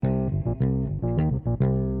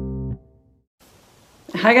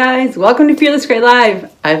Hi guys, welcome to Fearless Gray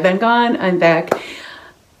Live. I've been gone, I'm back.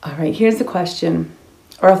 All right, here's the question,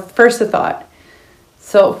 or first a thought.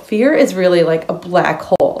 So fear is really like a black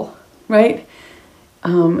hole, right?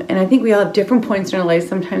 And I think we all have different points in our life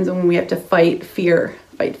sometimes when we have to fight fear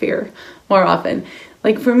more often.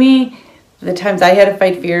 Like for me, the times I had to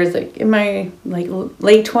fight fears, like in my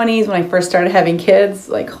late 20s when I first started having kids,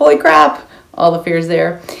 like holy crap, all the fears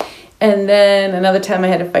there. And then another time I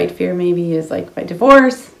had to fight fear maybe is like my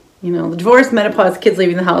divorce, the divorce, menopause, kids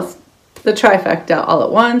leaving the house, the trifecta all at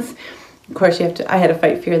once. Of course, I had to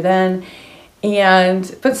fight fear then.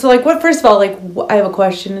 First of all, I have a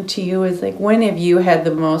question to you is like, when have you had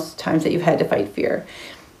the most times that you've had to fight fear?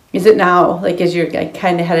 Is it now, like as you're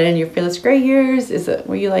kind of headed into your Fearless Gray years?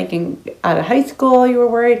 Were you out of high school you were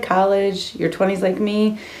worried, college, your 20s like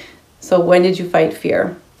me? So when did you fight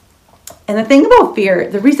fear? And the thing about fear,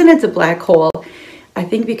 the reason it's a black hole, I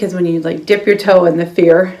think because when you dip your toe in the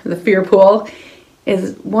fear pool,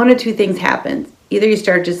 is one of two things happen. Either you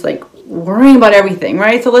start just worrying about everything,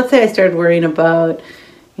 right? So let's say I started worrying about,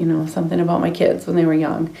 something about my kids when they were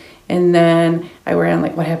young. And then I worry on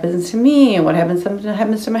what happens to me and what happens, something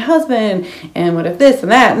happens to my husband and what if this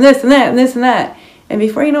and that and this and that and this and that. And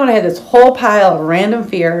before you know it, I had this whole pile of random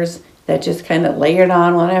fears that just kind of layered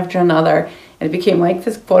on one after another. And it became like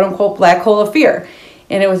this quote unquote black hole of fear.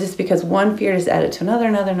 And it was just because one fear just added to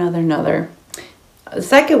another. The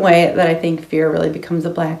second way that I think fear really becomes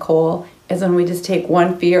a black hole is when we just take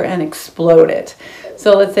one fear and explode it.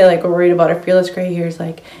 So let's say we're worried about our Fearless Gray years,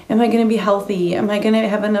 am I going to be healthy? Am I going to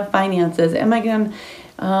have enough finances? Am I going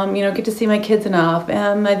to, get to see my kids enough?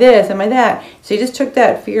 Am I this? Am I that? So you just took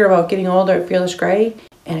that fear about getting older at Fearless Gray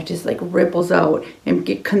and it just ripples out and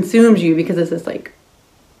consumes you because it's just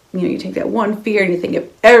you take that one fear and you think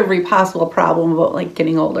of every possible problem about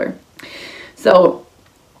getting older. So,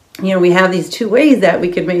 we have these two ways that we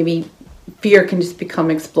could maybe fear can just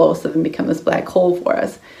become explosive and become this black hole for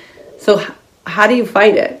us. So how do you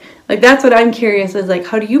fight it? That's what I'm curious is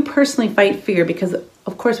how do you personally fight fear? Because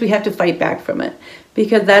of course we have to fight back from it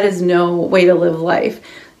because that is no way to live life.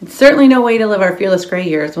 It's certainly no way to live our Fearless Gray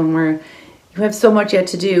years when we have so much yet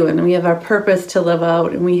to do and we have our purpose to live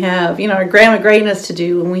out and we have, our grandma greatness to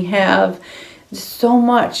do and we have so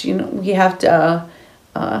much, we have to,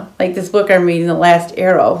 this book I'm reading, The Last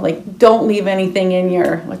Arrow, don't leave anything in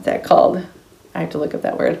your, what's that called? I have to look up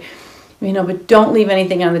that word, but don't leave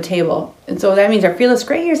anything on the table. And so that means our Fearless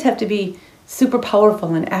Gray years have to be super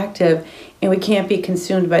powerful and active and we can't be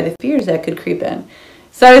consumed by the fears that could creep in.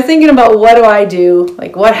 So I was thinking about what do I do?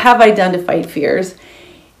 What have I done to fight fears?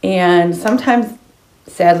 And sometimes,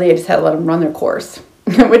 sadly, I just had to let them run their course,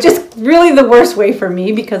 which is really the worst way for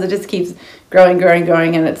me because it just keeps growing.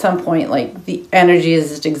 And at some point, the energy is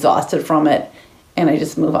just exhausted from it and I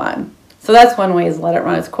just move on. So that's one way is let it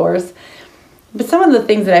run its course. But some of the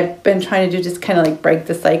things that I've been trying to do just kind of break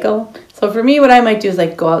the cycle. So for me, what I might do is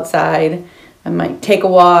go outside. I might take a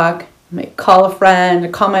walk. I might call a friend or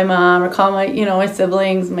call my mom or call my, my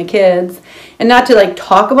siblings, my kids. And not to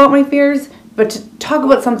talk about my fears, but to talk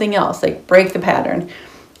about something else, break the pattern.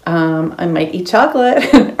 I might eat chocolate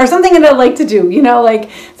or something that I like to do,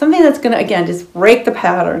 something that's going to, again, just break the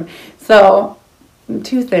pattern. So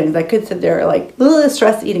two things. I could sit there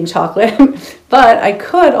stress eating chocolate, but I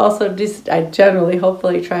could also I generally,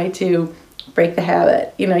 hopefully try to break the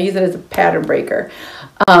habit, use it as a pattern breaker.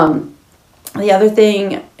 The other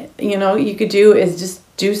thing, you could do is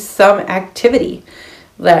just do some activity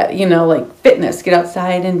that, fitness, get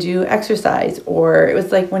outside and do exercise. Or it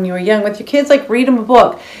was when you were young with your kids, read them a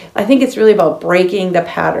book. I think it's really about breaking the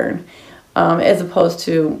pattern as opposed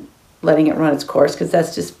to letting it run its course because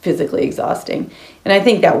that's just physically exhausting. And I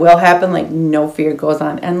think that will happen, no fear goes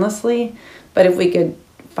on endlessly. But if we could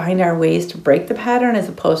find our ways to break the pattern as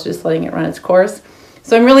opposed to just letting it run its course.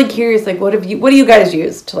 So I'm really curious, what do you guys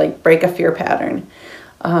use to break a fear pattern?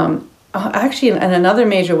 Actually, and another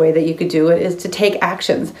major way that you could do it is to take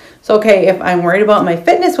actions. So, okay, if I'm worried about my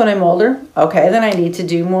fitness when I'm older, okay, then I need to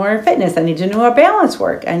do more fitness. I need to do more balance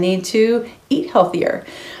work. I need to eat healthier.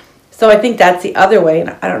 So I think that's the other way, and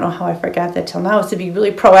I don't know how I forgot that till now, is to be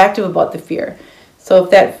really proactive about the fear. So if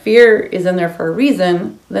that fear is in there for a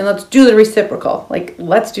reason, then let's do the reciprocal.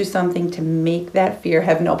 Let's do something to make that fear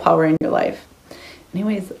have no power in your life.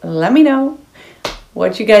 Anyways, let me know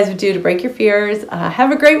what you guys would do to break your fears.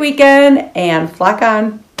 Have a great weekend and flock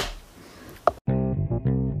on.